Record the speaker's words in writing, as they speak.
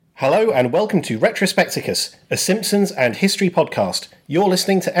Hello and welcome to Retrospecticus, a Simpsons and history podcast. You're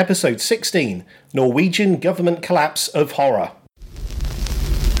listening to episode 16, Norwegian Government Collapse of Horror.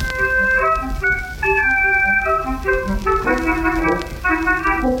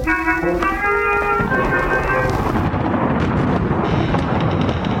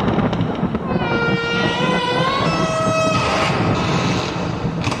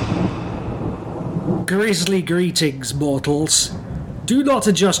 Grisly greetings, mortals. Do not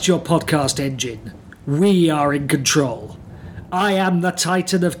adjust your podcast engine. We are in control. I am the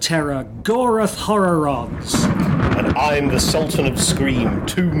Titan of Terror, Gorath Horrorons. And I'm the Sultan of Scream,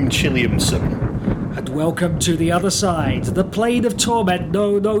 Toom Chilliamson. And welcome to the other side, the plane of torment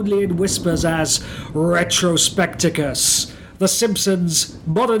known only in whispers as Retrospecticus. The Simpsons,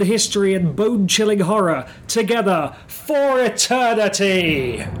 modern history and bone-chilling horror, together for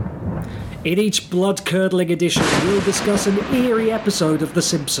eternity! In each blood-curdling edition, we'll discuss an eerie episode of The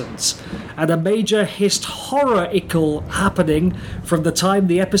Simpsons, and a major historical happening from the time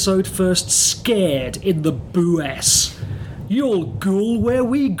the episode first scared in the Boo-S. You'll ghoul where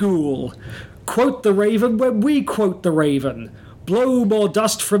we ghoul. Quote the Raven when we quote the Raven. Blow more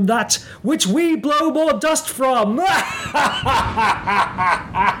dust from that which we blow more dust from.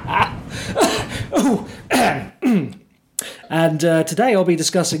 And today I'll be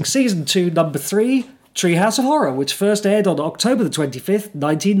discussing Season 2, Number 3, Treehouse of Horror, which first aired on October the 25th,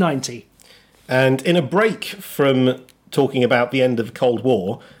 1990. And in a break from talking about the end of the Cold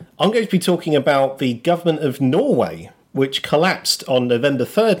War, I'm going to be talking about the government of Norway, which collapsed on November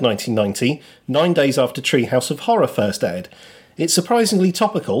 3rd, 1990, 9 days after Treehouse of Horror first aired. It's surprisingly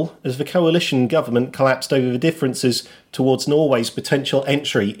topical, as the coalition government collapsed over the differences towards Norway's potential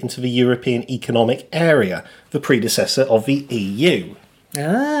entry into the European Economic Area, the predecessor of the EU.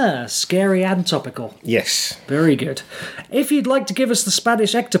 Ah, scary and topical. Yes. Very good. If you'd like to give us the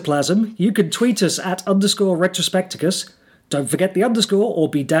Spanish ectoplasm, you can tweet us at _Retrospecticus. Don't forget the underscore or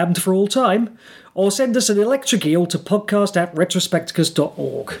be damned for all time. Or send us an electric eel to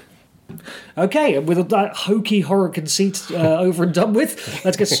podcast@retrospecticus.org. Okay, and with that hokey horror conceit over and done with,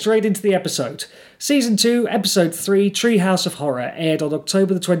 let's get straight into the episode. Season 2, Episode 3, Treehouse of Horror, aired on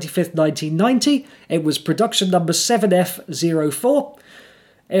October the 25th, 1990. It was production number 7F04.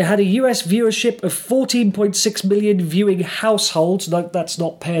 It had a US viewership of 14.6 million viewing households. No, that's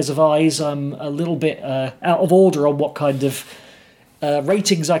not pairs of eyes. I'm a little bit out of order on what kind of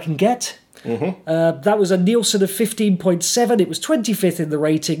ratings I can get. That was a Nielsen of 15.7. It was 25th in the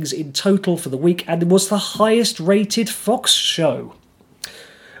ratings in total for the week, and it was the highest rated Fox show.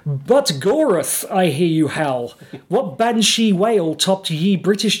 But Gorath, I hear you howl. What banshee whale topped ye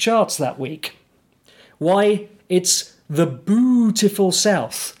British charts that week? Why, it's The Beautiful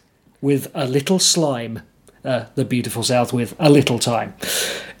South with a little slime. The Beautiful South with a little time.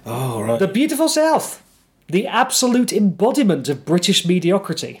 Oh, right. The Beautiful South. The absolute embodiment of British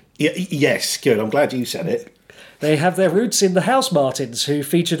mediocrity. Yes, good. I'm glad you said it. They have their roots in the Housemartins, who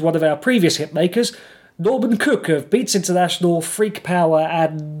featured one of our previous hitmakers, Norman Cook of Beats International, Freak Power,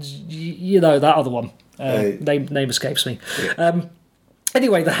 and, you know, that other one. Name escapes me. Yeah.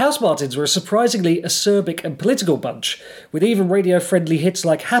 Anyway, the Housemartins were a surprisingly acerbic and political bunch, with even radio-friendly hits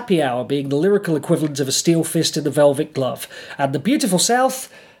like Happy Hour being the lyrical equivalent of a steel fist in a velvet glove. And the Beautiful South,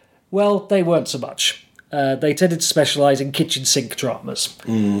 well, they weren't so much. They tended to specialise in kitchen sink dramas.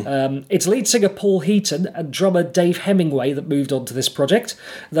 It's lead singer Paul Heaton and drummer Dave Hemingway that moved on to this project,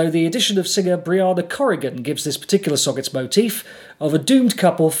 though the addition of singer Brianna Corrigan gives this particular song its motif of a doomed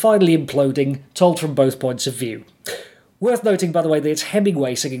couple finally imploding, told from both points of view. Worth noting, by the way, that it's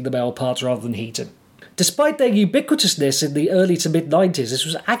Hemingway singing the male part rather than Heaton. Despite their ubiquitousness in the early to mid-90s, this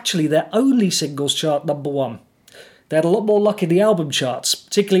was actually their only singles chart number 1. They had a lot more luck in the album charts,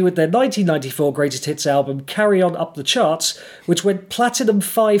 particularly with their 1994 greatest hits album Carry On Up the Charts, which went platinum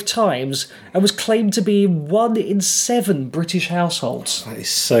 5 times and was claimed to be in 1 in 7 British households. That is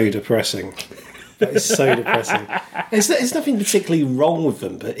so depressing. There's nothing particularly wrong with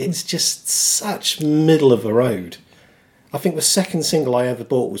them, but it's just such middle of the road. I think the second single I ever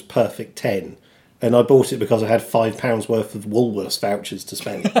bought was Perfect 10, and I bought it because I had £5 worth of Woolworths vouchers to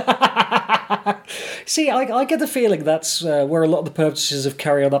spend. See, I get the feeling that's where a lot of the purchases of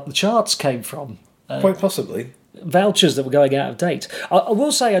Carry On Up the Charts came from. Quite possibly. Vouchers that were going out of date. I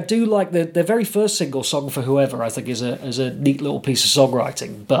will say I do like their very first single, Song for Whoever, I think is a neat little piece of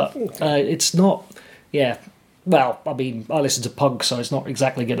songwriting, but it's not, yeah, well, I mean, I listen to punk, so it's not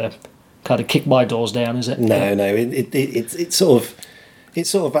exactly going to kind of kick my doors down, is it? No, it's sort of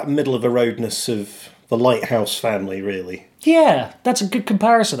that middle of the roadness of the Lighthouse family, really. Yeah, that's a good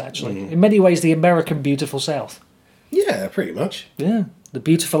comparison, actually. In many ways, the American Beautiful South. Yeah, pretty much. Yeah. The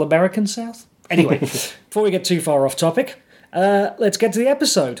beautiful American South? Anyway, before we get too far off topic, let's get to the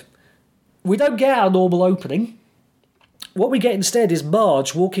episode. We don't get our normal opening. What we get instead is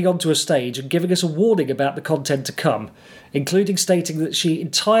Marge walking onto a stage and giving us a warning about the content to come, including stating that she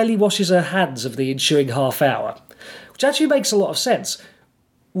entirely washes her hands of the ensuing half hour, which actually makes a lot of sense.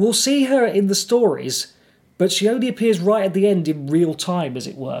 We'll see her in the stories, but she only appears right at the end in real time, as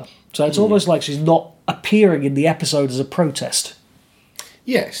it were. So it's almost like she's not appearing in the episode as a protest.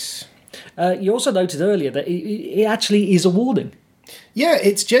 Yes. You also noted earlier that it actually is a warning. Yeah,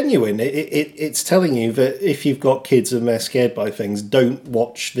 it's genuine. It's telling you that if you've got kids and they're scared by things, don't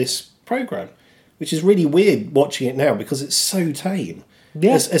watch this programme. Which is really weird watching it now because it's so tame.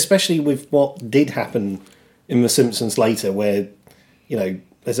 Yeah. Especially with what did happen in The Simpsons later where,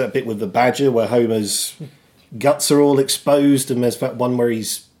 there's that bit with the badger where Homer's guts are all exposed and there's that one where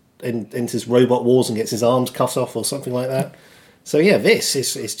he's enters Robot Wars and gets his arms cut off or something like that. So yeah, this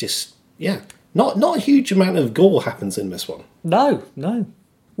is just, not a huge amount of gore happens in this one. No.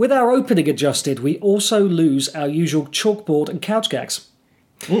 With our opening adjusted, we also lose our usual chalkboard and couch gags.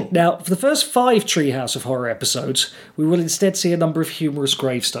 Now, for the first 5 Treehouse of Horror episodes, we will instead see a number of humorous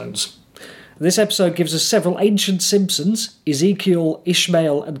gravestones. This episode gives us several ancient Simpsons, Ezekiel,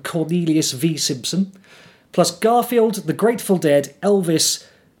 Ishmael and Cornelius V. Simpson, plus Garfield, the Grateful Dead, Elvis,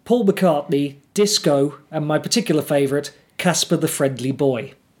 Paul McCartney, Disco, and my particular favourite, Casper the Friendly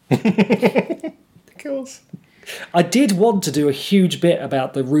Boy. Of course. I did want to do a huge bit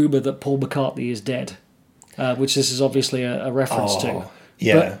about the rumour that Paul McCartney is dead, which this is obviously a reference to.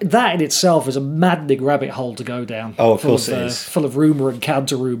 Yeah. But that in itself is a maddening rabbit hole to go down. Oh, of course it is. Full of rumour and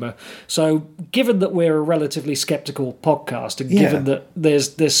counter-rumour. So given that we're a relatively sceptical podcast and given that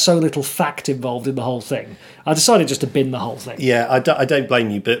there's so little fact involved in the whole thing, I decided just to bin the whole thing. Yeah, I don't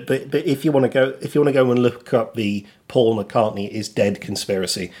blame you, but if you want to go and look up the Paul McCartney is dead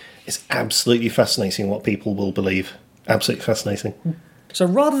conspiracy, it's absolutely fascinating what people will believe. Absolutely fascinating. So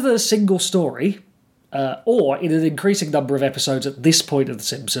rather than a single story, or in an increasing number of episodes at this point of The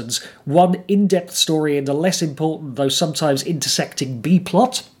Simpsons, one in-depth story and a less important, though sometimes intersecting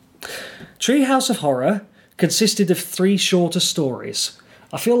B-plot, Treehouse of Horror consisted of 3 shorter stories.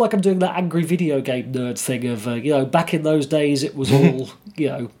 I feel like I'm doing that angry video game nerd thing of, back in those days it was all,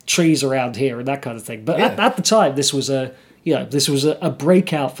 trees around here and that kind of thing. But at the time, this was a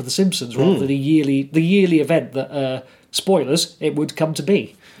breakout for The Simpsons rather than the yearly event that, spoilers, it would come to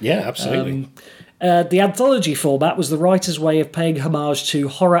be. Yeah, absolutely. The anthology format was the writer's way of paying homage to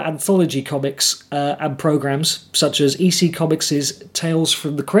horror anthology comics and programmes, such as EC Comics' Tales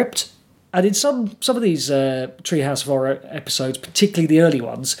from the Crypt. And in some of these Treehouse of Horror episodes, particularly the early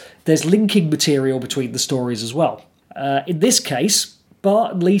ones, there's linking material between the stories as well. In this case,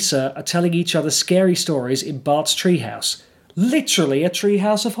 Bart and Lisa are telling each other scary stories in Bart's treehouse. Literally a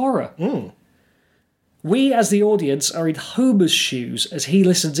treehouse of horror. We, as the audience, are in Homer's shoes as he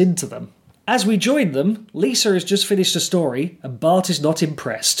listens into them. As we join them, Lisa has just finished a story and Bart is not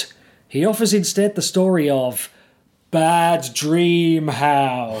impressed. He offers instead the story of Bad Dream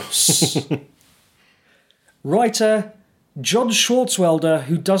House. Writer John Swartzwelder,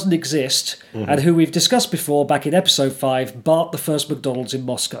 who doesn't exist, and who we've discussed before back in episode 5, Bart the First McDonald's in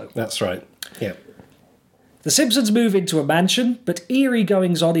Moscow. That's right, yeah. The Simpsons move into a mansion, but eerie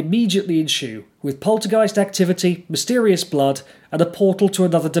goings-on immediately ensue, with poltergeist activity, mysterious blood, and a portal to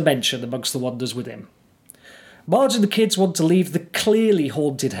another dimension amongst the wonders within. Marge and the kids want to leave the clearly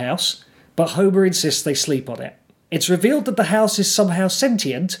haunted house, but Homer insists they sleep on it. It's revealed that the house is somehow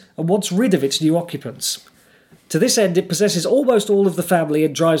sentient and wants rid of its new occupants. To this end, it possesses almost all of the family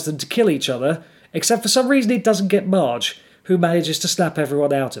and drives them to kill each other, except for some reason it doesn't get Marge, who manages to snap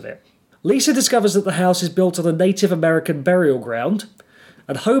everyone out of it. Lisa discovers that the house is built on a Native American burial ground,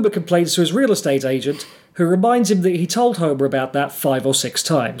 and Homer complains to his real estate agent, who reminds him that he told Homer about that 5 or 6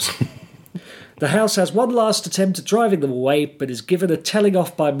 times. The house has one last attempt at driving them away, but is given a telling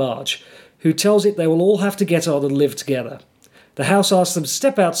off by Marge, who tells it they will all have to get on and live together. The house asks them to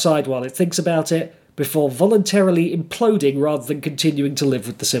step outside while it thinks about it, before voluntarily imploding rather than continuing to live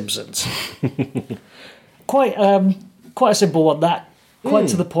with the Simpsons. Quite a simple one, that. Quite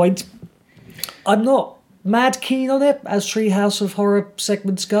to the point. I'm not mad keen on it as Treehouse of Horror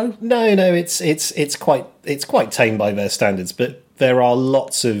segments go. No, it's quite tame by their standards, but there are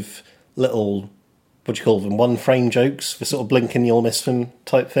lots of little, what do you call them, one-frame jokes, the sort of blink and you'll miss them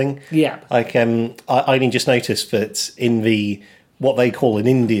type thing. Yeah. Like, I only just noticed that in the, what they call an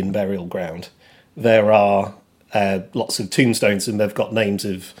Indian burial ground, there are lots of tombstones and they've got names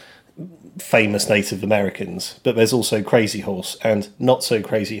of famous Native Americans, but there's also Crazy Horse and Not So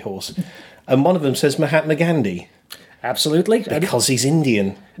Crazy Horse. And one of them says Mahatma Gandhi. Absolutely. Because he's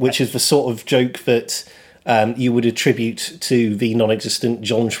Indian, which is the sort of joke that you would attribute to the non-existent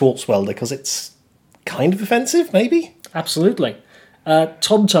John Swartzwelder, because it's kind of offensive, maybe? Absolutely.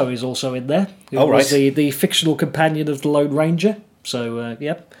 Tonto is also in there. Who was the fictional companion of the Lone Ranger. So,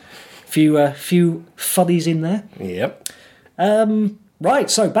 yep. Few funnies in there. Yep. Right,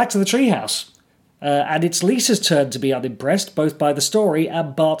 so back to the treehouse. And it's Lisa's turn to be unimpressed, both by the story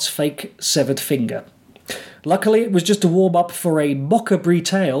and Bart's fake severed finger. Luckily, it was just a warm-up for a mocker-brie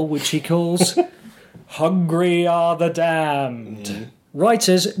tale, which he calls Hungry Are the Damned.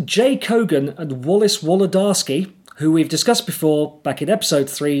 Writers Jay Kogan and Wallace Wolodarski, who we've discussed before back in episode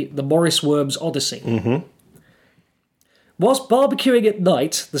 3, The Morris Worms Odyssey. Mm-hmm. Whilst barbecuing at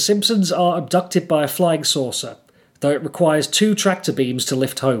night, the Simpsons are abducted by a flying saucer, though it requires 2 tractor beams to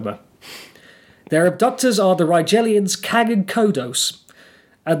lift Homer. Their abductors are the Rigelians Kang and Kodos,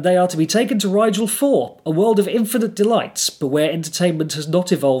 and they are to be taken to Rigel 4, a world of infinite delights, but where entertainment has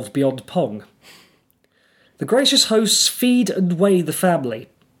not evolved beyond Pong. The gracious hosts feed and weigh the family.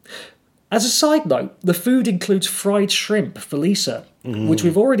 As a side note, the food includes fried shrimp for Lisa, which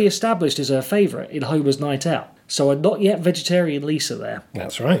we've already established is her favourite in Homer's Night Out, so a not yet vegetarian Lisa there.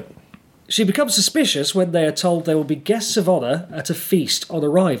 That's right. She becomes suspicious when they are told there will be guests of honour at a feast on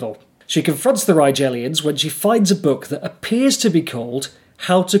arrival. She confronts the Rigelians when she finds a book that appears to be called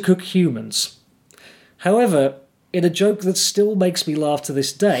How to Cook Humans. However, in a joke that still makes me laugh to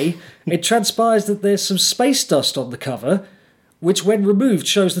this day, it transpires that there's some space dust on the cover, which when removed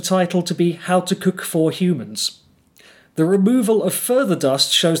shows the title to be How to Cook for Humans. The removal of further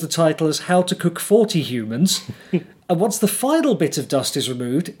dust shows the title as How to Cook 40 Humans, and once the final bit of dust is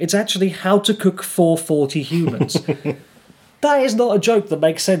removed, it's actually How to Cook for 40 Humans. That is not a joke that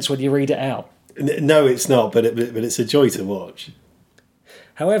makes sense when you read it out. No, it's not, but it's a joy to watch.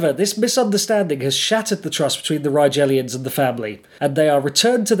 However, this misunderstanding has shattered the trust between the Rigelians and the family, and they are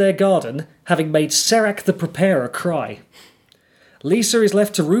returned to their garden, having made Serac the Preparer cry. Lisa is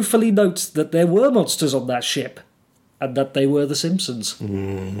left to ruefully note that there were monsters on that ship, and that they were the Simpsons.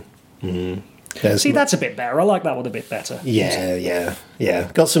 See, that's a bit better. I like that one a bit better. Yeah.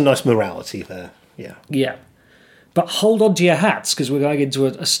 Got some nice morality there. Yeah. But hold on to your hats, because we're going into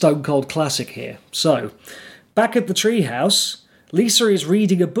a stone-cold classic here. So, back at the treehouse, Lisa is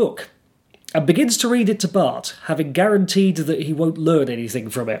reading a book, and begins to read it to Bart, having guaranteed that he won't learn anything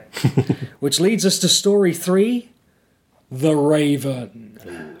from it. Which leads us to story 3, The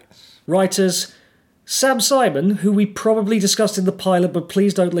Raven. Writers Sam Simon, who we probably discussed in the pilot, but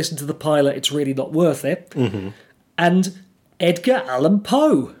please don't listen to the pilot, it's really not worth it, and Edgar Allan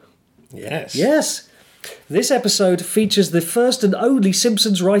Poe. Yes. This episode features the first and only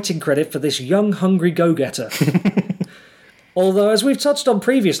Simpsons writing credit for this young, hungry go-getter. Although, as we've touched on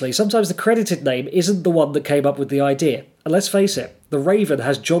previously, sometimes the credited name isn't the one that came up with the idea. And let's face it, The Raven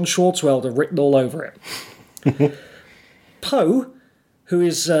has John Swartzwelder written all over it. Poe, who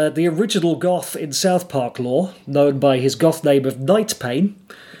is the original goth in South Park lore, known by his goth name of Night Pain,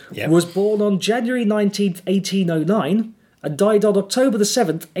 was born on January 19th, 1809, and died on October the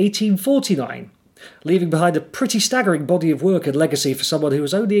 7th, 1849. Leaving behind a pretty staggering body of work and legacy for someone who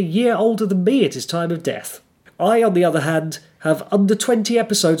was only a year older than me at his time of death. I, on the other hand, have under 20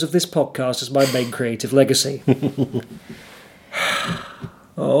 episodes of this podcast as my main creative legacy.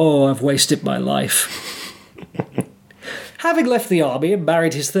 Oh, I've wasted my life. Having left the army and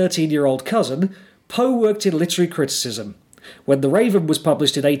married his 13-year-old cousin, Poe worked in literary criticism. When The Raven was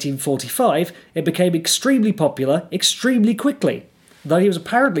published in 1845, it became extremely popular extremely quickly, though he was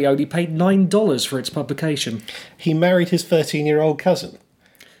apparently only paid $9 for its publication. He married his 13-year-old cousin?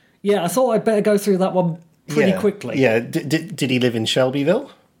 Yeah, I thought I'd better go through that one pretty quickly. Yeah, did he live in Shelbyville?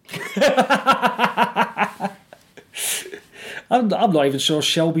 I'm not even sure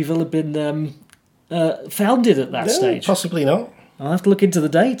Shelbyville had been founded at that stage. Possibly not. I'll have to look into the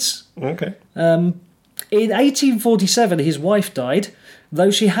dates. Okay. In 1847, his wife died,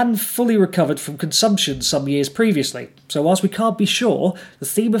 though she hadn't fully recovered from consumption some years previously. So whilst we can't be sure, the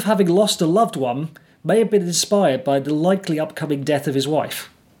theme of having lost a loved one may have been inspired by the likely upcoming death of his wife.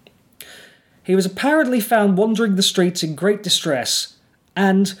 He was apparently found wandering the streets in great distress,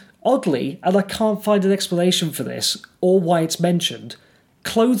 and, oddly, and I can't find an explanation for this, or why it's mentioned,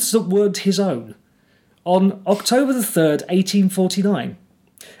 clothes that weren't his own, on October the 3rd, 1849,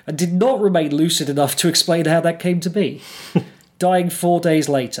 and did not remain lucid enough to explain how that came to be, dying 4 days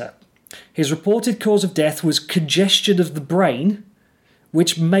later. His reported cause of death was congestion of the brain,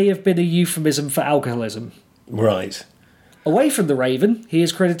 which may have been a euphemism for alcoholism. Right. Away from The Raven, he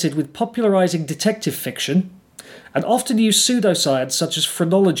is credited with popularising detective fiction, and often used pseudoscience such as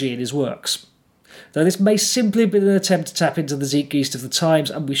phrenology in his works. though this may simply have been an attempt to tap into the zeitgeist of the times,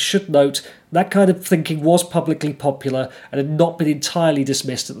 and we should note that kind of thinking was publicly popular and had not been entirely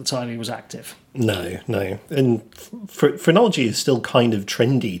dismissed at the time he was active. No. And phrenology is still kind of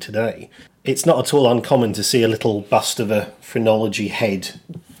trendy today. It's not at all uncommon to see a little bust of a phrenology head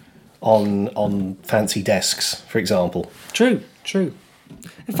on fancy desks, for example. True.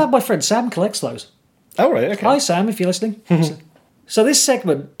 In fact, my friend Sam collects those. Oh, right, okay. Hi, Sam, if you're listening. So this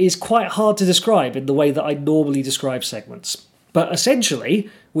segment is quite hard to describe in the way that I normally describe segments. But essentially,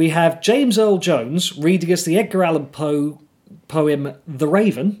 we have James Earl Jones reading us the Edgar Allan Poe poem The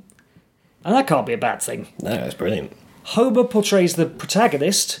Raven, and that can't be a bad thing. No, that's brilliant. Homer portrays the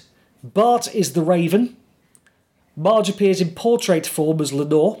protagonist, Bart is the Raven, Marge appears in portrait form as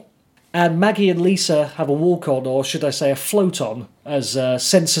Lenore, and Maggie and Lisa have a walk-on, or should I say a float-on, as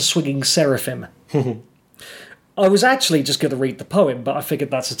censer-swinging seraphim. I was actually just going to read the poem, but I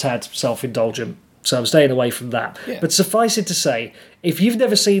figured that's a tad self-indulgent, so I'm staying away from that. Yeah. But suffice it to say, if you've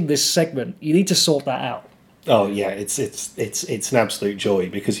never seen this segment, you need to sort that out. Oh yeah, it's an absolute joy,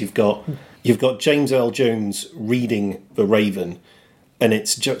 because you've got James Earl Jones reading The Raven, and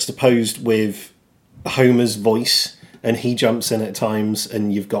it's juxtaposed with Homer's voice, and he jumps in at times,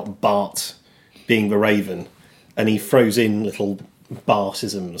 and you've got Bart being the Raven, and he throws in little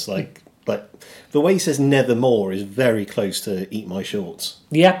Bartisms like the way he says "nevermore" is very close to "eat my shorts."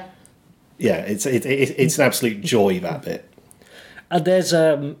 Yeah. Yeah, it's an absolute joy, that bit. And there's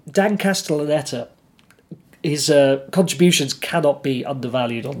Dan Castellaneta. His contributions cannot be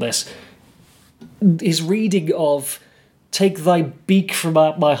undervalued on this. His reading of "Take thy beak from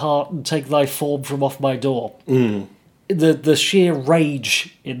out my heart and take thy form from off my door." The sheer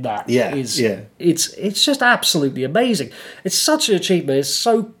rage in that it's just absolutely amazing. It's such an achievement. It's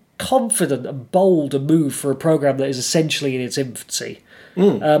so confident and bold a move for a program that is essentially in its infancy.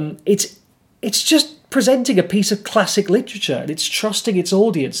 It's just presenting a piece of classic literature, and it's trusting its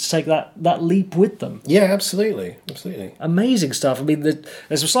audience to take that leap with them. Yeah, absolutely. Amazing stuff. I mean,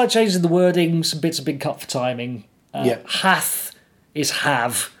 there's some slight changes in the wording, some bits have been cut for timing. Hath is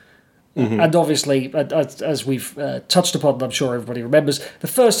have. And obviously, as we've touched upon, and I'm sure everybody remembers, the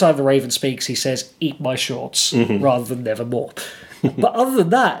first time the Raven speaks, he says, "Eat my shorts," rather than "nevermore." But other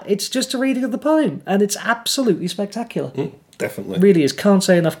than that, it's just a reading of the poem, and it's absolutely spectacular. Definitely. It really is. Can't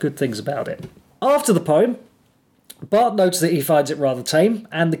say enough good things about it. After the poem, Bart notes that he finds it rather tame,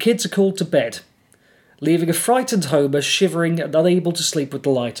 and the kids are called to bed, leaving a frightened Homer shivering and unable to sleep with the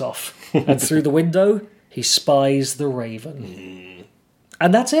light off. And through the window, he spies the Raven.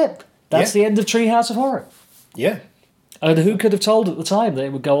 And that's it. That's the end of Treehouse of Horror. Yeah. And who could have told at the time that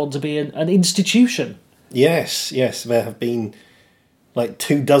it would go on to be an institution? Yes. There have been like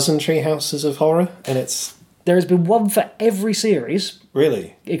 24 Treehouses of Horror, and it's... There has been one for every series.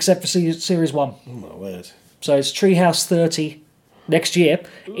 Really? Except for Series 1. Oh, my word. So it's Treehouse 30 next year.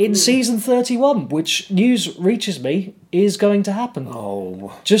 In Season 31, which news reaches me, is going to happen.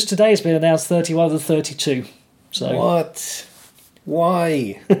 Oh. Just today it's been announced 31 and 32. So. What?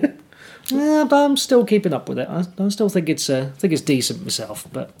 Why? Yeah, but I'm still keeping up with it. I still think it's decent myself,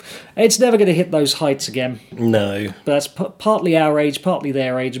 but it's never going to hit those heights again. No. But that's partly our age, partly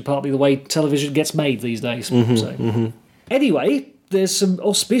their age, and partly the way television gets made these days. Anyway, there's some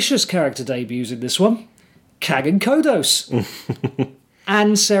auspicious character debuts in this one. Kag and Kodos.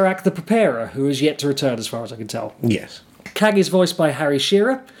 And Serac the Preparer, who is yet to return as far as I can tell. Yes. Kag is voiced by Harry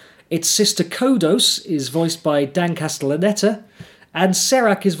Shearer. Its sister Kodos is voiced by Dan Castellaneta. And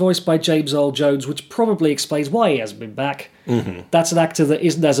Serac is voiced by James Earl Jones, which probably explains why he hasn't been back. That's an actor that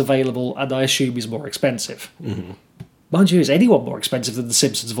isn't as available, and I assume is more expensive. Mind you, is anyone more expensive than the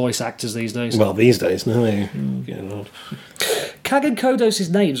Simpsons voice actors these days? Well, these days, no. Getting old. Kag and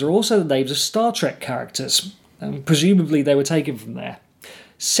Kodos' names are also the names of Star Trek characters. Presumably they were taken from there.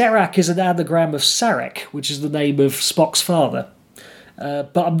 Serac is an anagram of Sarek, which is the name of Spock's father.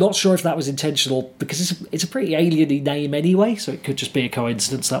 But I'm not sure if that was intentional, because it's a pretty alien-y name anyway, so it could just be a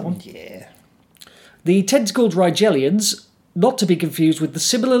coincidence, that one. Yeah. The tentacled Rigelians, not to be confused with the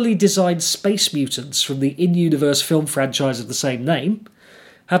similarly designed space mutants from the in-universe film franchise of the same name,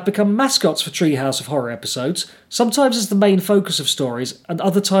 have become mascots for Treehouse of Horror episodes, sometimes as the main focus of stories, and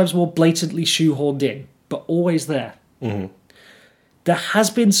other times more blatantly shoehorned in, but always there. There has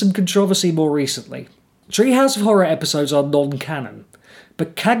been some controversy more recently. Treehouse of Horror episodes are non-canon,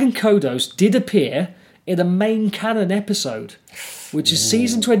 but Kag and Kodos did appear in a main canon episode, which is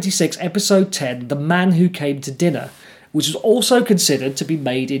Season 26, Episode 10, The Man Who Came to Dinner, which was also considered to be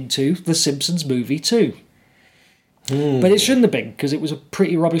made into The Simpsons movie too. But it shouldn't have been, because it was a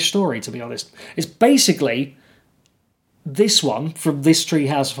pretty rubbish story, to be honest. It's basically this one from this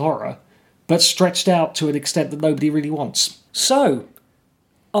Treehouse of Horror, but stretched out to an extent that nobody really wants. So,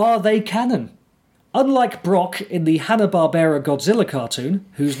 are they canon? Unlike Brock in the Hanna-Barbera Godzilla cartoon,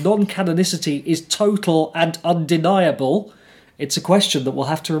 whose non-canonicity is total and undeniable, it's a question that will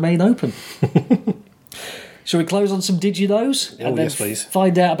have to remain open. Shall we close on some Did You Knows? Oh, yes, please.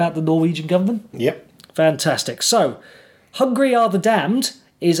 Find out about the Norwegian government? Yep. Fantastic. So, Hungry Are the Damned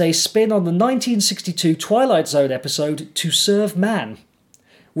is a spin on the 1962 Twilight Zone episode To Serve Man,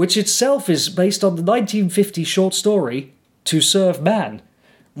 which itself is based on the 1950 short story To Serve Man,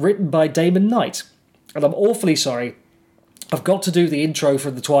 written by Damon Knight. And I'm awfully sorry, I've got to do the intro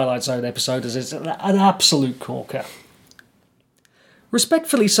from the Twilight Zone episode as it's an absolute corker.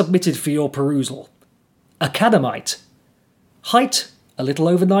 Respectfully submitted for your perusal. A Canomite. Height, a little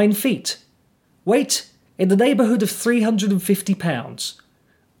over 9 feet. Weight, in the neighbourhood of 350 pounds.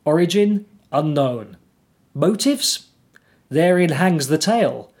 Origin, unknown. Motives? Therein hangs the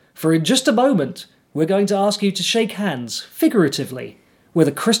tale, for in just a moment we're going to ask you to shake hands, figuratively, with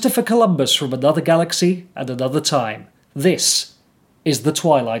a Christopher Columbus from another galaxy and another time. This is the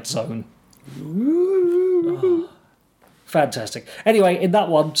Twilight Zone. Oh, fantastic. Anyway, in that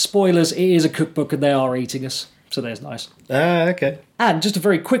one, spoilers, it is a cookbook and they are eating us. So there's nice. Ah, okay. And just a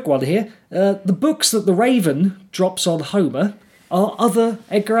very quick one here. The books that the Raven drops on Homer are other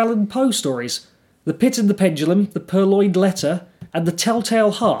Edgar Allan Poe stories. The Pit and the Pendulum, The Purloined Letter, and The Telltale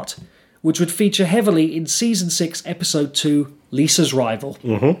Heart, which would feature heavily in Season 6, Episode 2, Lisa's Rival.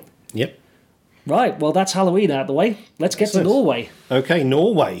 Mm-hmm. Yep. Right, well, that's Halloween out of the way. Let's get to Norway. Okay,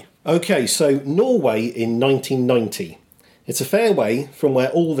 Norway. Okay, so Norway in 1990. It's a fair way from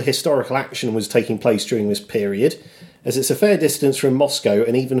where all the historical action was taking place during this period, as it's a fair distance from Moscow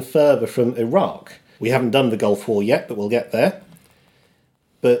and even further from Iraq. We haven't done the Gulf War yet, but we'll get there.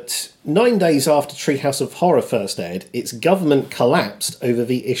 But 9 days after Treehouse of Horror first aired, its government collapsed over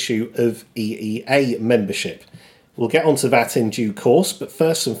the issue of EEA membership. We'll get onto that in due course, but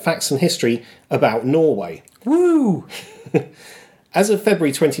first some facts and history about Norway. Woo! As of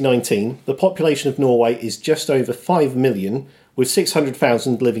February 2019, the population of Norway is just over 5 million, with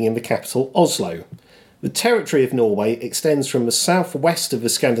 600,000 living in the capital, Oslo. The territory of Norway extends from the southwest of the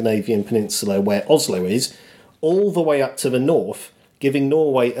Scandinavian peninsula, where Oslo is, all the way up to the north, giving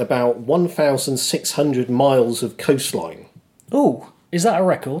Norway about 1,600 miles of coastline. Oh, is that a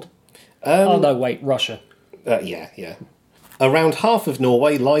record? Oh, no, wait, Russia. Yeah. Around half of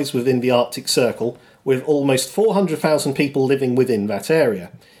Norway lies within the Arctic Circle, with almost 400,000 people living within that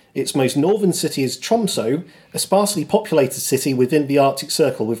area. Its most northern city is Tromsø, a sparsely populated city within the Arctic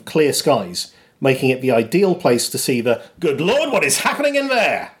Circle with clear skies, making it the ideal place to see the "Good Lord, what is happening in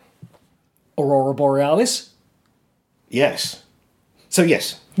there?" Aurora Borealis? Yes. So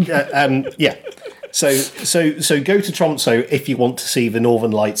yes. Yeah. So go to Tromsø if you want to see the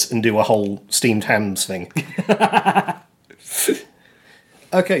Northern Lights and do a whole steamed hams thing.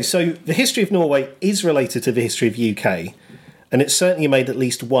 Okay, so the history of Norway is related to the history of the UK, and it's certainly made at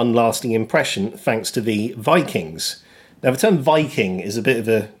least one lasting impression thanks to the Vikings. Now, the term Viking is a bit of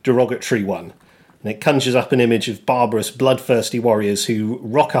a derogatory one, and it conjures up an image of barbarous, bloodthirsty warriors who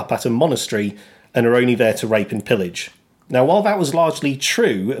rock up at a monastery and are only there to rape and pillage. Now, while that was largely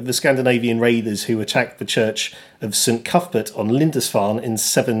true of the Scandinavian raiders who attacked the church of St. Cuthbert on Lindisfarne in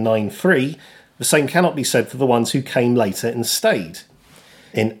 793, the same cannot be said for the ones who came later and stayed.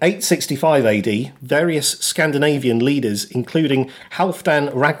 In 865 AD, various Scandinavian leaders, including Halfdan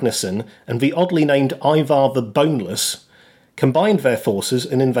Ragnarsson and the oddly named Ivar the Boneless, combined their forces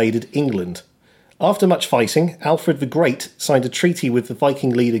and invaded England. After much fighting, Alfred the Great signed a treaty with the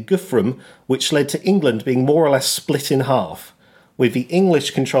Viking leader Guthrum, which led to England being more or less split in half, with the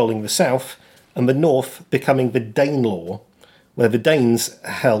English controlling the south and the north becoming the Danelaw, where the Danes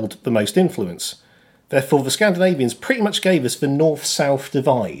held the most influence. Therefore, the Scandinavians pretty much gave us the north-south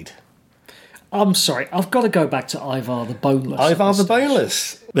divide. I'm sorry, I've got to go back to Ivar the Boneless. Ivar the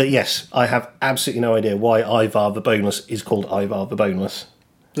Boneless! But yes, I have absolutely no idea why Ivar the Boneless is called Ivar the Boneless.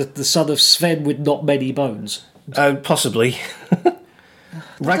 The son of Sven with not many bones. Possibly.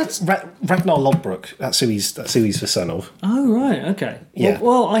 Ragnar Lodbrok, that's who he's the son of. Oh, right, okay. Yeah.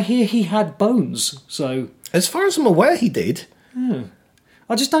 Well, I hear he had bones, so... As far as I'm aware, he did.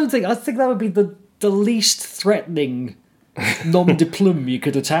 I just don't think... I think that would be the least threatening nom de plume you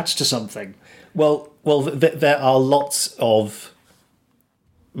could attach to something. Well, there are lots of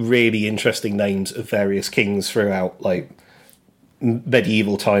really interesting names of various kings throughout, like,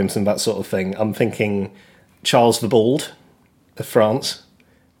 medieval times and that sort of thing. I'm thinking Charles the Bald of France,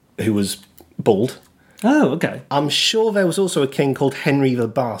 who was bald. Oh, okay. I'm sure there was also a king called Henry the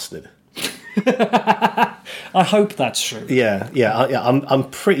Bastard. I hope that's true. I'm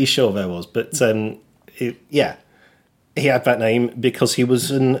pretty sure there was, but he had that name because he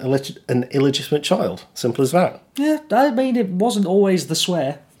was an illegitimate child. Simple as that. Yeah, I mean, it wasn't always the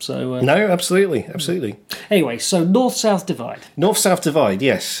swear. So no, absolutely. Anyway, so North-South divide. North-South divide,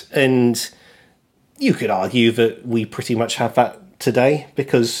 yes, and you could argue that we pretty much have that today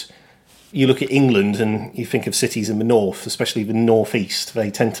because you look at England and you think of cities in the north, especially the northeast.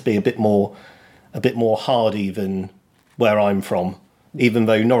 They tend to be a bit more hardy than where I'm from, even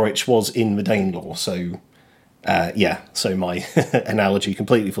though Norwich was in the Danelaw. So so my analogy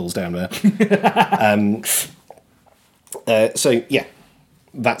completely falls down there.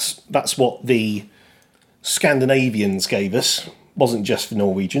 That's what the Scandinavians gave us. Wasn't just the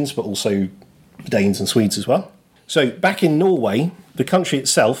Norwegians, but also the Danes and Swedes as well. So back in Norway, the country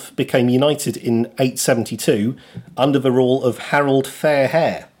itself became united in 872 under the rule of Harald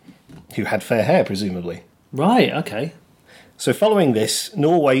Fairhair, who had fair hair, presumably. Right, okay. So following this,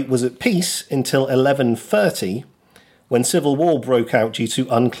 Norway was at peace until 1130, when civil war broke out due to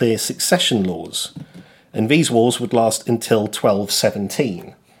unclear succession laws. And these wars would last until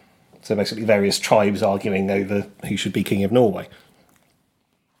 1217. So basically various tribes arguing over who should be king of Norway.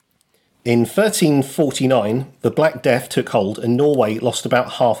 In 1349, the Black Death took hold and Norway lost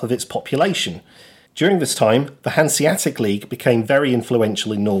about half of its population. During this time, the Hanseatic League became very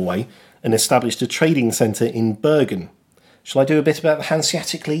influential in Norway and established a trading centre in Bergen. Shall I do a bit about the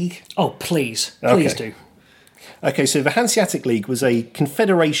Hanseatic League? Oh, please. Please do. Okay, so the Hanseatic League was a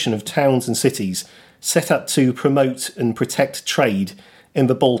confederation of towns and cities set up to promote and protect trade in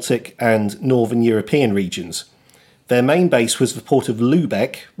the Baltic and Northern European regions. Their main base was the port of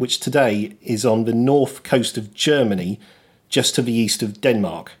Lübeck, which today is on the north coast of Germany, just to the east of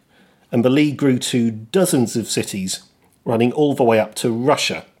Denmark. And the League grew to dozens of cities, running all the way up to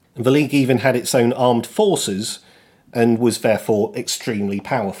Russia. And the League even had its own armed forces and was therefore extremely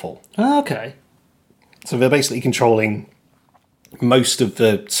powerful. Okay. So they're basically controlling most of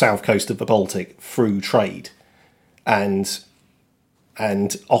the south coast of the Baltic through trade. And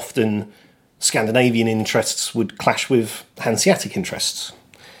often Scandinavian interests would clash with Hanseatic interests.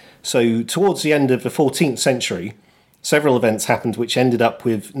 So towards the end of the 14th century, several events happened which ended up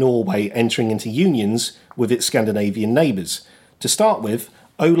with Norway entering into unions with its Scandinavian neighbours. To start with,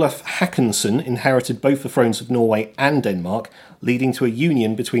 Olaf Håkonsson inherited both the thrones of Norway and Denmark, leading to a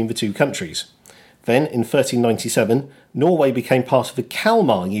union between the two countries. Then, in 1397, Norway became part of the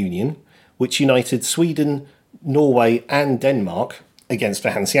Kalmar Union, which united Sweden, Norway and Denmark against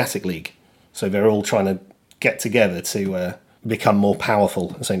the Hanseatic League. So they're all trying to get together to become more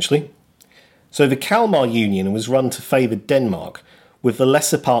powerful, essentially. So the Kalmar Union was run to favour Denmark, with the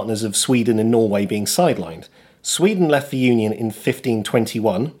lesser partners of Sweden and Norway being sidelined. Sweden left the Union in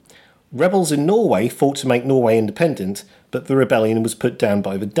 1521. Rebels in Norway fought to make Norway independent, but the rebellion was put down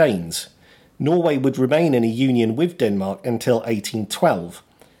by the Danes. Norway would remain in a union with Denmark until 1812.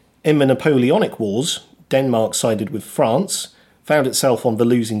 In the Napoleonic Wars, Denmark sided with France, found itself on the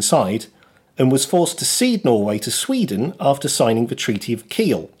losing side, and was forced to cede Norway to Sweden after signing the Treaty of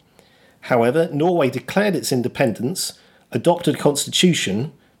Kiel. However, Norway declared its independence, adopted a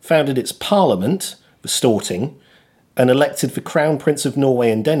constitution, founded its parliament, the Storting, and elected the Crown Prince of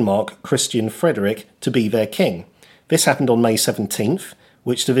Norway and Denmark, Christian Frederick, to be their king. This happened on May 17th,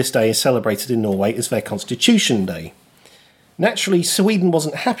 which to this day is celebrated in Norway as their Constitution Day. Naturally, Sweden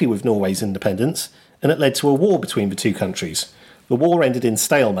wasn't happy with Norway's independence, and it led to a war between the two countries. The war ended in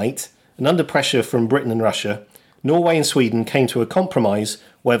stalemate, and under pressure from Britain and Russia, Norway and Sweden came to a compromise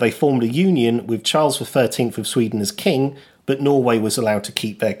where they formed a union with Charles XIII of Sweden as king, but Norway was allowed to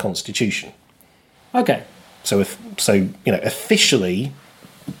keep their constitution. Okay. So officially,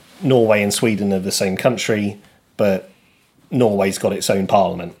 Norway and Sweden are the same country, but Norway's got its own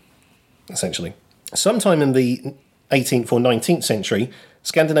parliament, essentially. Sometime in the 18th or 19th century,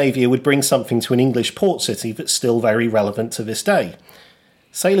 Scandinavia would bring something to an English port city that's still very relevant to this day.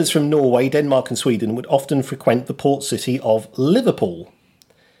 Sailors from Norway, Denmark and Sweden would often frequent the port city of Liverpool,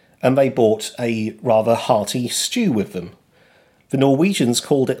 and they brought a rather hearty stew with them. The Norwegians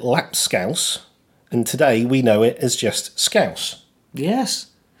called it lapskaus, and today we know it as just scouse. Yes.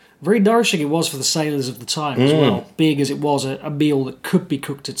 Very nourishing it was for the sailors of the time as well, being as it was a meal that could be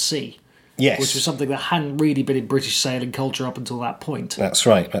cooked at sea. Yes. Which was something that hadn't really been in British sailing culture up until that point. That's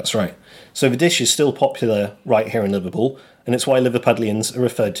right. So the dish is still popular right here in Liverpool, and it's why Liverpudlians are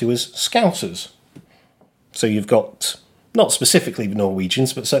referred to as Scousers. So you've got, not specifically the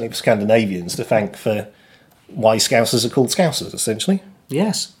Norwegians, but certainly the Scandinavians to thank for why Scousers are called Scousers, essentially.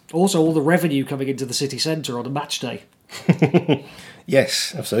 Yes. Also all the revenue coming into the city centre on a match day.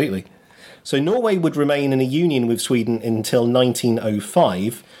 Yes, absolutely. So Norway would remain in a union with Sweden until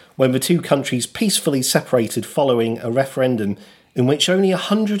 1905, when the two countries peacefully separated following a referendum in which only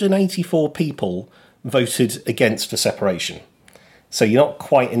 184 people voted against the separation. So you're not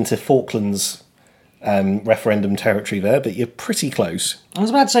quite into Falklands referendum territory there, but you're pretty close. I was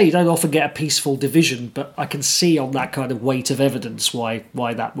about to say you don't often get a peaceful division, but I can see on that kind of weight of evidence why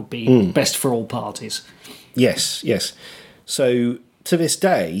that would be best for all parties. Yes. So to this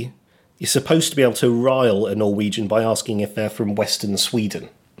day, you're supposed to be able to rile a Norwegian by asking if they're from Western Sweden.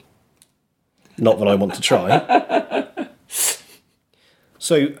 Not that I want to try.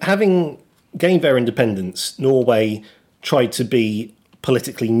 So, having gained their independence, Norway tried to be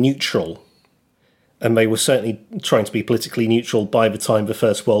politically neutral. And they were certainly trying to be politically neutral by the time the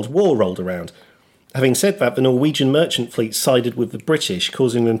First World War rolled around. Having said that, the Norwegian merchant fleet sided with the British,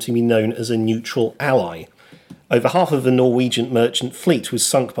 causing them to be known as a neutral ally. Over half of the Norwegian merchant fleet was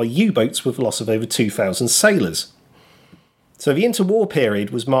sunk by U-boats with a loss of over 2,000 sailors. So the interwar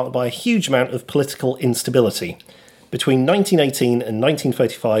period was marked by a huge amount of political instability. Between 1918 and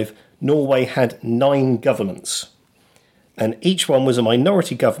 1935, Norway had 9 governments. And each one was a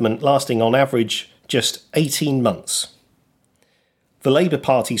minority government lasting on average just 18 months. The Labour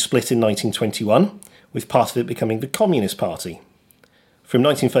Party split in 1921, with part of it becoming the Communist Party. From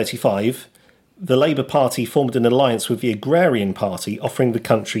 1935, the Labour Party formed an alliance with the Agrarian Party, offering the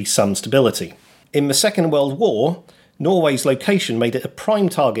country some stability. In the Second World War, Norway's location made it a prime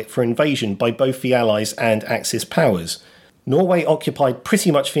target for invasion by both the Allies and Axis powers. Norway occupied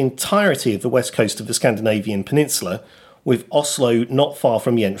pretty much the entirety of the west coast of the Scandinavian peninsula, with Oslo not far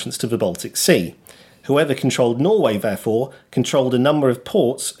from the entrance to the Baltic Sea. Whoever controlled Norway, therefore, controlled a number of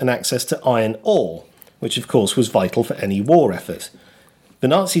ports and access to iron ore, which of course was vital for any war effort. The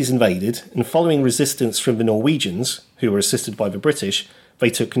Nazis invaded, and following resistance from the Norwegians, who were assisted by the British,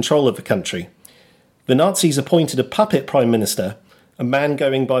 they took control of the country. The Nazis appointed a puppet prime minister, a man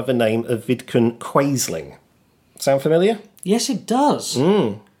going by the name of Vidkun Quisling. Sound familiar? Yes, it does.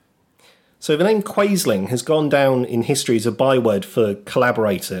 So the name Quisling has gone down in history as a byword for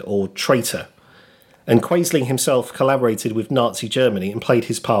collaborator or traitor. And Quisling himself collaborated with Nazi Germany and played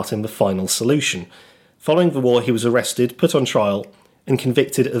his part in the final solution. Following the war, he was arrested, put on trial, and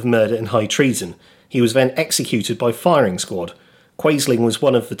convicted of murder and high treason. He was then executed by firing squad. Quisling was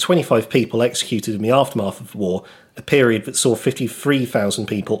one of the 25 people executed in the aftermath of the war, a period that saw 53,000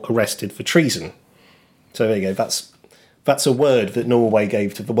 people arrested for treason. So there you go, that's a word that Norway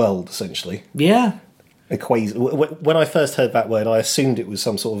gave to the world, essentially. Yeah. When I first heard that word, I assumed it was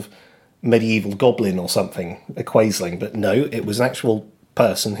some sort of medieval goblin or something, a Quisling, but no, it was an actual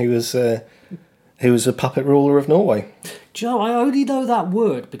person who was a puppet ruler of Norway. Do you know, I only know that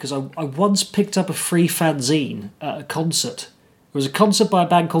word because I once picked up a free fanzine at a concert. It was a concert by a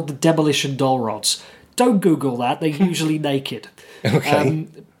band called the Demolition Doll Rods. Don't Google that, they're usually naked. Okay.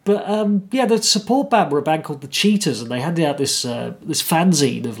 Yeah, the support band were a band called the Cheaters, and they handed out this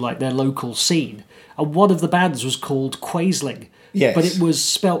fanzine of like their local scene. And one of the bands was called Quisling. Yes. But it was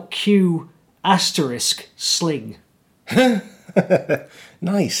spelt Q******.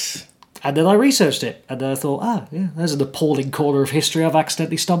 Nice. And then I researched it, and then I thought, there's an appalling corner of history I've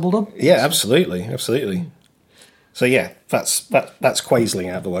accidentally stumbled on. Yeah, absolutely. So yeah, that's Quisling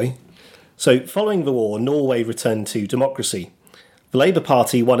out of the way. So following the war, Norway returned to democracy. The Labour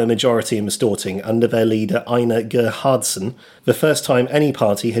Party won a majority in the Storting under their leader Einar Gerhardsen, the first time any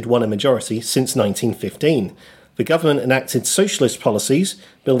party had won a majority since 1915. The government enacted socialist policies,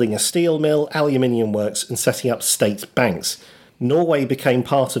 building a steel mill, aluminium works, and setting up state banks. Norway became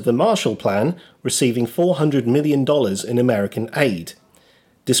part of the Marshall Plan, receiving $400 million in American aid.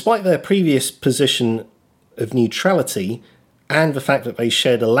 Despite their previous position of neutrality and the fact that they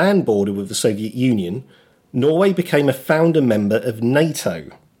shared a land border with the Soviet Union, Norway became a founder member of NATO.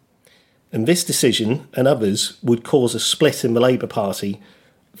 And this decision and others would cause a split in the Labour Party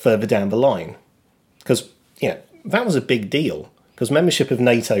further down the line. Because, that was a big deal. Because membership of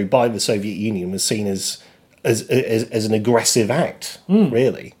NATO by the Soviet Union was seen as an aggressive act,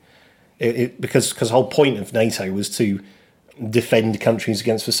 really. Because the whole point of NATO was to defend countries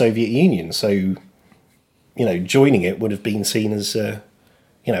against the Soviet Union. So, joining it would have been seen as, a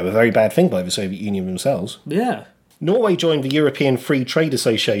very bad thing by the Soviet Union themselves. Yeah. Norway joined the European Free Trade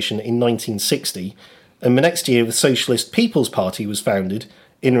Association in 1960, and the next year the Socialist People's Party was founded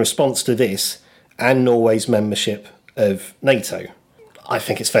in response to this and Norway's membership of NATO. I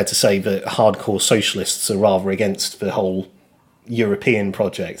think it's fair to say that hardcore socialists are rather against the whole European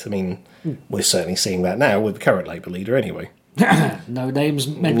project. I mean, we're certainly seeing that now with the current Labour leader anyway. No names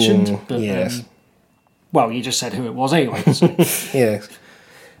mentioned. But, yes. well, you just said who it was anyway. So. Yes.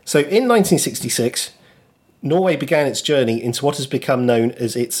 So in 1966, Norway began its journey into what has become known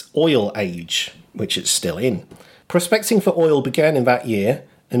as its oil age, which it's still in. Prospecting for oil began in that year,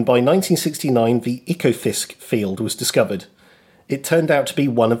 and by 1969 the Ekofisk field was discovered. It turned out to be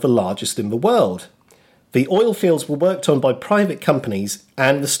one of the largest in the world. The oil fields were worked on by private companies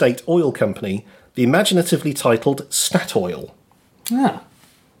and the state oil company, the imaginatively titled Statoil. Ah.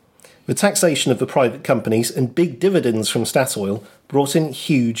 The taxation of the private companies and big dividends from Statoil brought in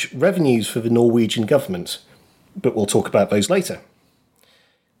huge revenues for the Norwegian government, but we'll talk about those later.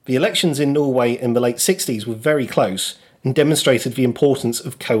 The elections in Norway in the late 60s were very close and demonstrated the importance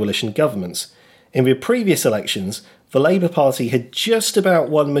of coalition governments. In the previous elections, the Labour Party had just about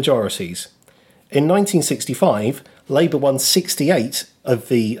won majorities. In 1965, Labour won 68 of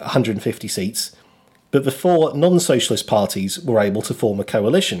the 150 seats, but the four non-socialist parties were able to form a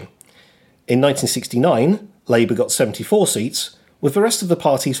coalition. In 1969, Labour got 74 seats, with the rest of the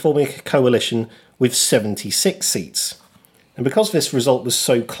parties forming a coalition with 76 seats. And because this result was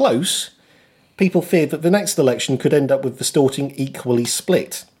so close, people feared that the next election could end up with the Storting equally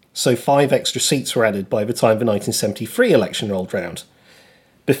split, so 5 extra seats were added by the time the 1973 election rolled round.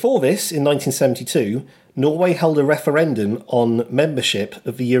 Before this, in 1972, Norway held a referendum on membership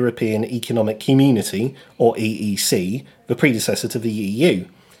of the European Economic Community, or EEC, the predecessor to the EU.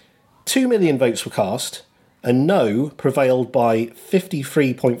 2 million votes were cast, and no prevailed by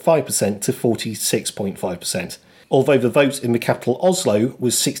 53.5% to 46.5%, although the vote in the capital Oslo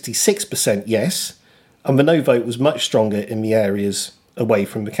was 66% yes, and the no vote was much stronger in the areas away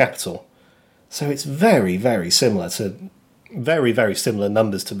from the capital. So it's very, very similar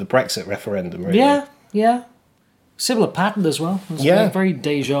numbers to the Brexit referendum, really. Yeah. Similar pattern as well. It's very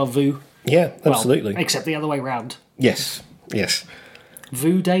deja vu. Yeah, absolutely. Well, except the other way round. Yes.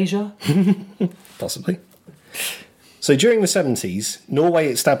 Vu deja? Possibly. So during the 70s, Norway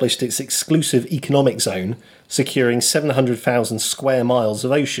established its exclusive economic zone, securing 700,000 square miles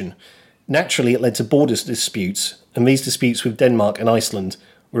of ocean. Naturally, it led to border disputes, and these disputes with Denmark and Iceland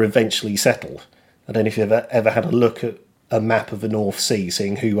were eventually settled. I don't know if you've ever had a look at a map of the North Sea,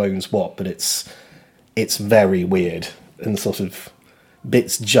 seeing who owns what, but it's very weird, and sort of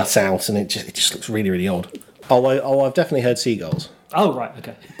bits jut out, and it just looks really, really odd. I've definitely heard seagulls. Oh, right,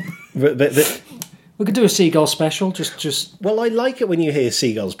 okay. But we could do a seagull special, just... Well, I like it when you hear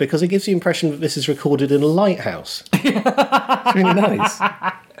seagulls, because it gives the impression that this is recorded in a lighthouse. It's really nice.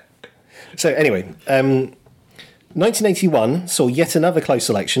 So anyway, 1981 saw yet another close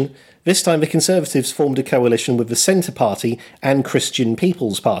election. This time the Conservatives formed a coalition with the Centre Party and Christian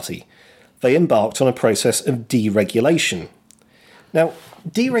People's Party. They embarked on a process of deregulation. Now,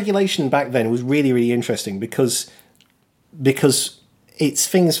 deregulation back then was really, really interesting because it's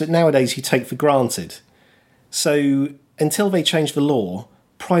things that nowadays you take for granted. So until they changed the law,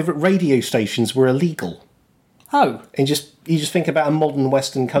 private radio stations were illegal. Oh. And you just think about a modern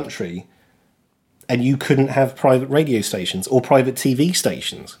Western country, and you couldn't have private radio stations or private TV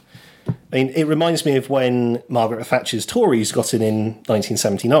stations. I mean, it reminds me of when Margaret Thatcher's Tories got in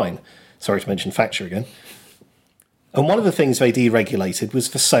 1979. Sorry to mention Thatcher again. And one of the things they deregulated was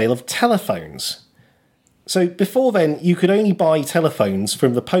the sale of telephones. So before then, you could only buy telephones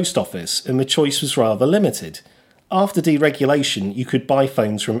from the post office, and the choice was rather limited. After deregulation, you could buy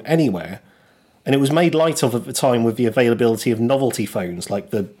phones from anywhere, and it was made light of at the time with the availability of novelty phones,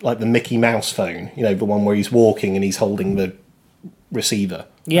 like the Mickey Mouse phone, you know, the one where he's walking and he's holding the receiver.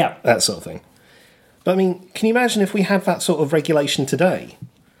 Yeah. That sort of thing. But I mean, can you imagine if we had that sort of regulation today?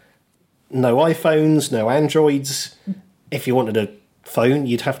 No iPhones, no Androids. If you wanted a phone,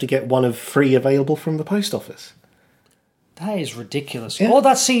 you'd have to get one of 3 available from the post office. That is ridiculous. Yeah. Well,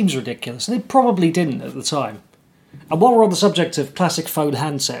 that seems ridiculous, and it probably didn't at the time. And while we're on the subject of classic phone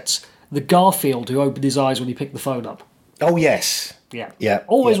handsets, the Garfield who opened his eyes when he picked the phone up. Oh, yes. Yeah.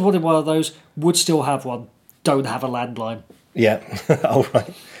 Always wanted one of those, would still have one, don't have a landline. Yeah. All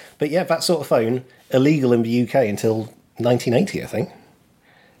right. But yeah, that sort of phone, illegal in the UK until 1980, I think.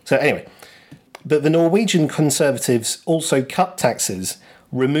 So anyway, but the Norwegian Conservatives also cut taxes,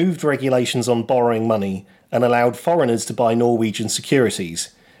 removed regulations on borrowing money, and allowed foreigners to buy Norwegian securities.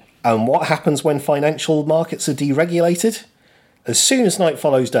 And what happens when financial markets are deregulated? As soon as night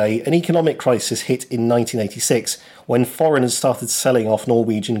follows day, an economic crisis hit in 1986 when foreigners started selling off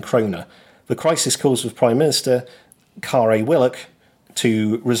Norwegian kroner. The crisis caused the Prime Minister, Kari Willoch,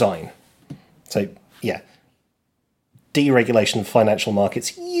 to resign. So, yeah. Deregulation of financial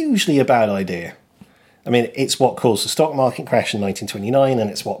markets, usually a bad idea. I mean, it's what caused the stock market crash in 1929, and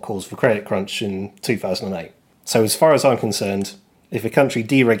it's what caused the credit crunch in 2008. So as far as I'm concerned, if a country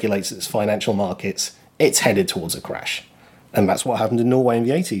deregulates its financial markets, it's headed towards a crash. And that's what happened in Norway in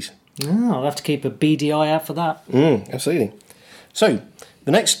the 80s. Oh, I'll have to keep a beady eye out for that. Absolutely. So,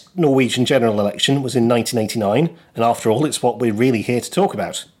 the next Norwegian general election was in 1989, and after all, it's what we're really here to talk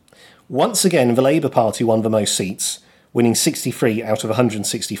about. Once again, the Labour Party won the most seats, winning 63 out of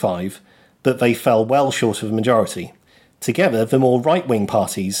 165, but they fell well short of a majority. Together, the more right-wing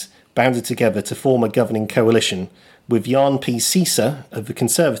parties banded together to form a governing coalition, with Jan P. Syse of the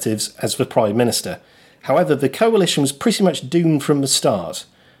Conservatives as the Prime Minister. However, the coalition was pretty much doomed from the start.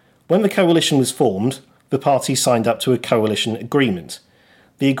 When the coalition was formed, the party signed up to a coalition agreement.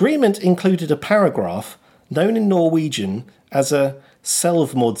 The agreement included a paragraph known in Norwegian as a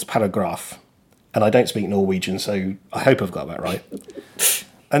selvmordsparagraf. And I don't speak Norwegian, so I hope I've got that right.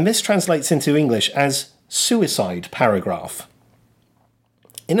 And this translates into English as suicide paragraph.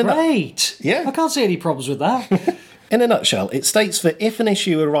 Great! Yeah. I can't see any problems with that. In a nutshell, it states that if an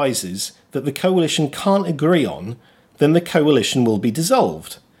issue arises that the coalition can't agree on, then the coalition will be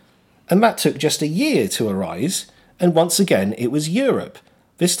dissolved. And that took just a year to arise, and once again it was Europe,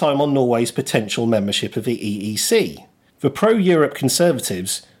 this time on Norway's potential membership of the EEC. The pro-Europe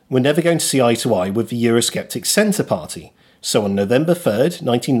Conservatives were never going to see eye to eye with the Eurosceptic Centre Party, so on November 3rd,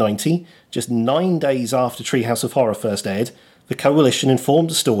 1990, just 9 days after Treehouse of Horror first aired, the coalition informed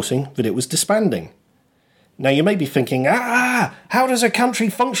the Storting that it was disbanding. Now you may be thinking, how does a country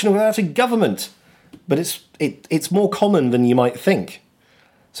function without a government? But it's more common than you might think.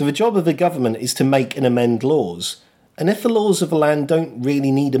 So the job of the government is to make and amend laws. And if the laws of the land don't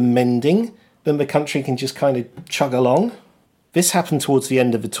really need amending, then the country can just kind of chug along. This happened towards the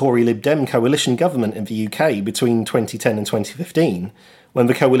end of the Tory Lib Dem coalition government in the UK between 2010 and 2015, when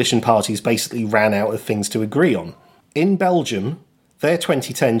the coalition parties basically ran out of things to agree on. In Belgium, their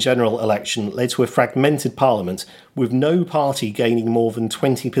 2010 general election led to a fragmented parliament with no party gaining more than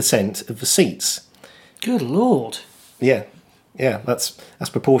 20% of the seats. Good Lord. Yeah, that's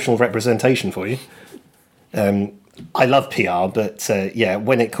proportional representation for you. I love PR, but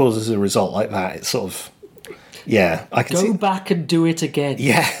when it causes a result like that, it's sort of, I can Go back and do it again.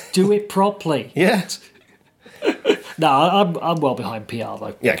 Yeah. Do it properly. Yeah. No, I'm well behind PR,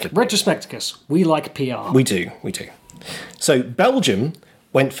 though. Yeah, good. Retrospecticus, we like PR. We do. So Belgium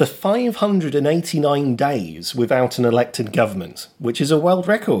went for 589 days without an elected government, which is a world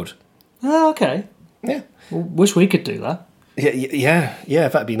record. Oh, okay. Yeah. Wish we could do that. Yeah,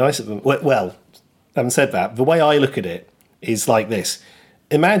 that'd be nice of them. Well, having said that, the way I look at it is like this.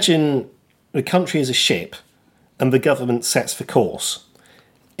 Imagine the country is a ship and the government sets the course.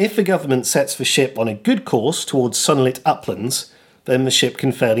 If the government sets the ship on a good course towards sunlit uplands, then the ship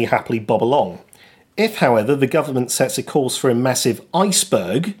can fairly happily bob along. If, however, the government sets a course for a massive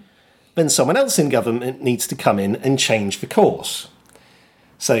iceberg, then someone else in government needs to come in and change the course.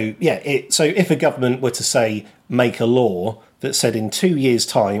 So if a government were to, say, make a law that said in 2 years'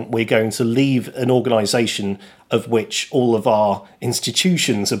 time we're going to leave an organisation of which all of our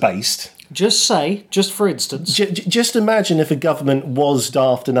institutions are based... Just for instance... Just imagine if a government was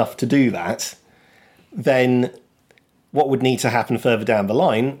daft enough to do that, then what would need to happen further down the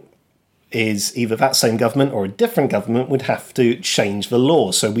line is either that same government or a different government would have to change the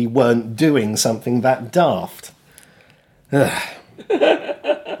law so we weren't doing something that daft. But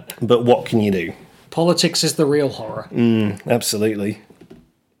what can you do? Politics is the real horror. Absolutely.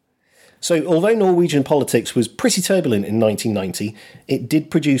 So, although Norwegian politics was pretty turbulent in 1990, it did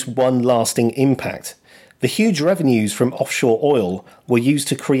produce one lasting impact. The huge revenues from offshore oil were used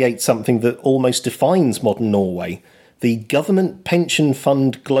to create something that almost defines modern Norway, the Government Pension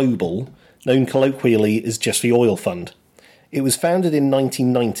Fund Global, known colloquially as just the Oil Fund. It was founded in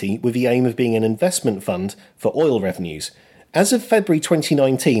 1990 with the aim of being an investment fund for oil revenues. As of February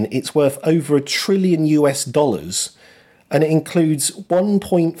 2019, it's worth over $1 trillion, and it includes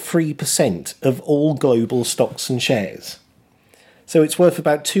 1.3% of all global stocks and shares. So it's worth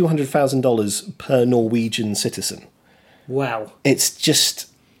about $200,000 per Norwegian citizen. Wow. It's just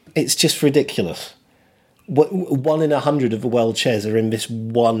ridiculous. 1 in 100 of the world shares are in this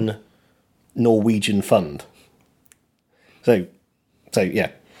one Norwegian fund. So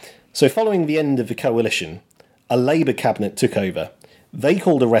following the end of the coalition, a Labour cabinet took over. They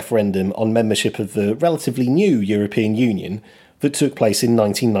called a referendum on membership of the relatively new European Union that took place in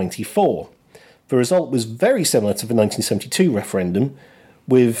 1994. The result was very similar to the 1972 referendum,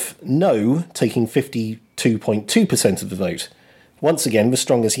 with No taking 52.2% of the vote. Once again, the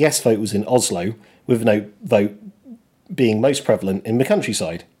strongest yes vote was in Oslo, with No vote being most prevalent in the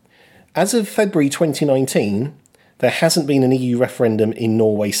countryside. As of February 2019, there hasn't been an EU referendum in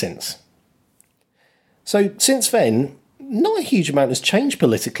Norway since. So, since then, not a huge amount has changed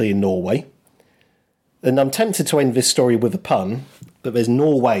politically in Norway. And I'm tempted to end this story with a pun, but there's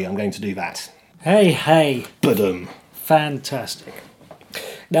no way I'm going to do that. Hey. Badum. Fantastic.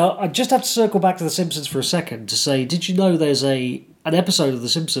 Now, I just have to circle back to The Simpsons for a second to say, did you know there's an episode of The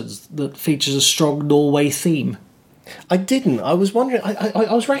Simpsons that features a strong Norway theme? I didn't. I was wondering.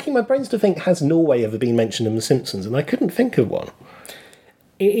 I was racking my brains to think, has Norway ever been mentioned in The Simpsons? And I couldn't think of one.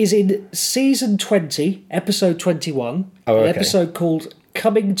 It is in season 20, episode 21, an episode called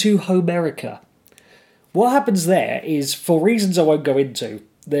Coming to Homerica. What happens there is, for reasons I won't go into,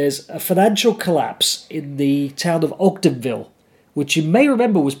 there's a financial collapse in the town of Ogdenville, which you may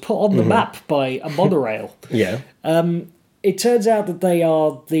remember was put on the map by a monorail. Yeah. It turns out that they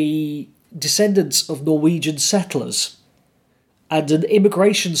are the descendants of Norwegian settlers, and an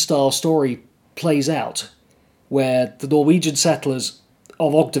immigration-style story plays out, where the Norwegian settlers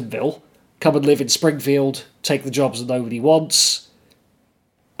of Ogdenville come and live in Springfield, take the jobs that nobody wants,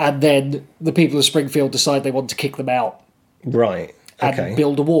 and then the people of Springfield decide they want to kick them out. Right. Okay. And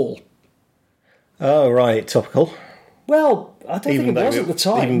build a wall. Oh, right. Topical. Well, I don't think it was at the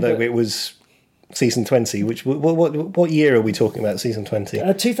time. Even though it was season 20, which what year are we talking about, season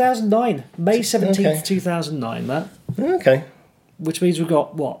 20? 2009. May 17th, 2009, that. Okay. Which means we've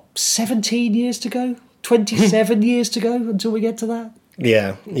got, 17 years to go? 27 years to go until we get to that?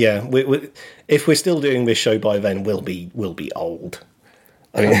 Yeah. If we're still doing this show by then, we'll be old.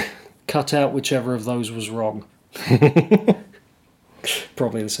 I mean, cut out whichever of those was wrong.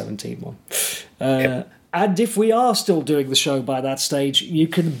 Probably the 17 one. Yep. And if we are still doing the show by that stage, you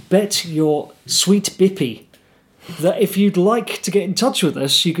can bet your sweet bippy that if you'd like to get in touch with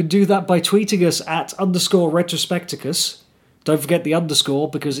us, you can do that by tweeting us at _retrospecticus. Don't forget the underscore,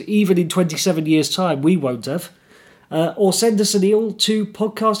 because even in 27 years' time, we won't have. Or send us an email to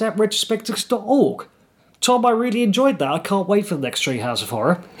podcast@retrospecticus.org. Tom, I really enjoyed that. I can't wait for the next Treehouse of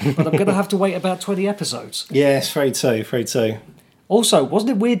Horror, but I'm going to have to wait about 20 episodes. Yes, afraid so. Also,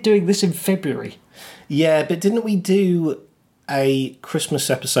 wasn't it weird doing this in February? Yeah, but didn't we do a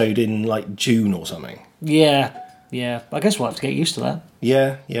Christmas episode in, June or something? Yeah. I guess we'll have to get used to that.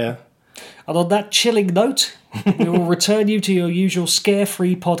 Yeah. And on that chilling note, we will return you to your usual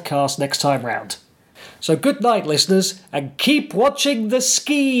scare-free podcast next time round. So good night, listeners, and keep watching the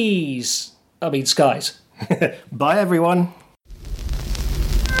skies. Bye, everyone.